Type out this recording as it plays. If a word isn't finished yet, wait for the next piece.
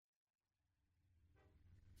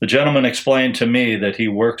The gentleman explained to me that he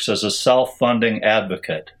works as a self-funding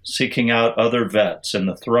advocate, seeking out other vets in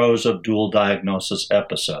the throes of dual diagnosis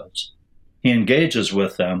episodes. He engages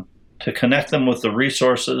with them to connect them with the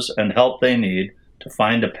resources and help they need to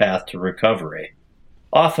find a path to recovery.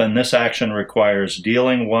 Often, this action requires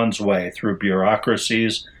dealing one's way through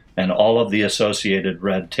bureaucracies and all of the associated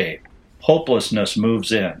red tape. Hopelessness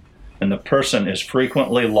moves in, and the person is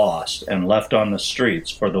frequently lost and left on the streets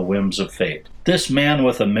for the whims of fate. This man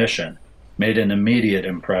with a mission made an immediate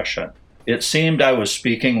impression. It seemed I was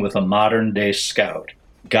speaking with a modern-day scout,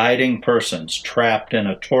 guiding persons trapped in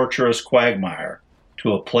a torturous quagmire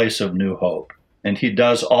to a place of new hope. And he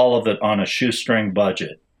does all of it on a shoestring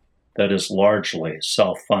budget that is largely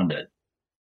self-funded.